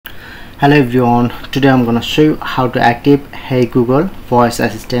Hello everyone, today I'm going to show you how to active Hey Google voice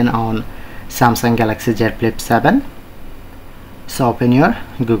assistant on Samsung Galaxy Z Flip 7. So open your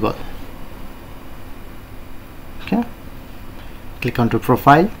Google. Okay, click on to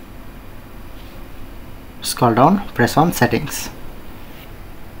profile, scroll down, press on settings,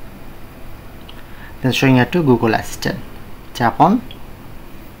 then showing it to Google Assistant. Tap on,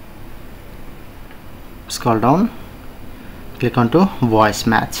 scroll down, click on to voice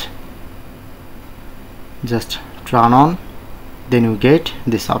match. Just turn on, then you get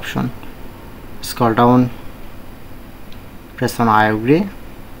this option. Scroll down, press on I agree,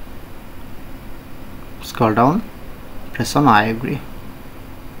 scroll down, press on I agree,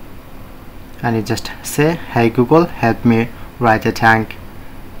 and you just say, "Hey Google, help me write a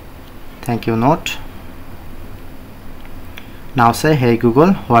thank you note." Now say, "Hey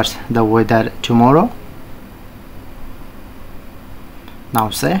Google, what's the weather tomorrow?" Now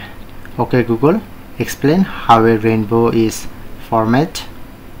say, "Okay Google, explain how a rainbow is formed."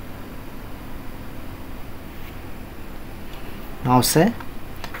 Now say,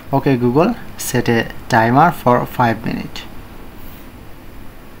 "Okay Google, set a timer for 5 minutes."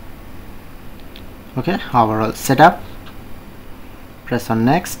 Okay, overall setup. Press on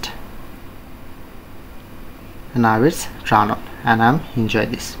next, and now it's turned on, and I'm enjoy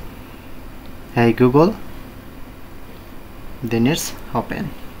this. Hey Google, then it's open.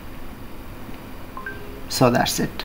 So that's it.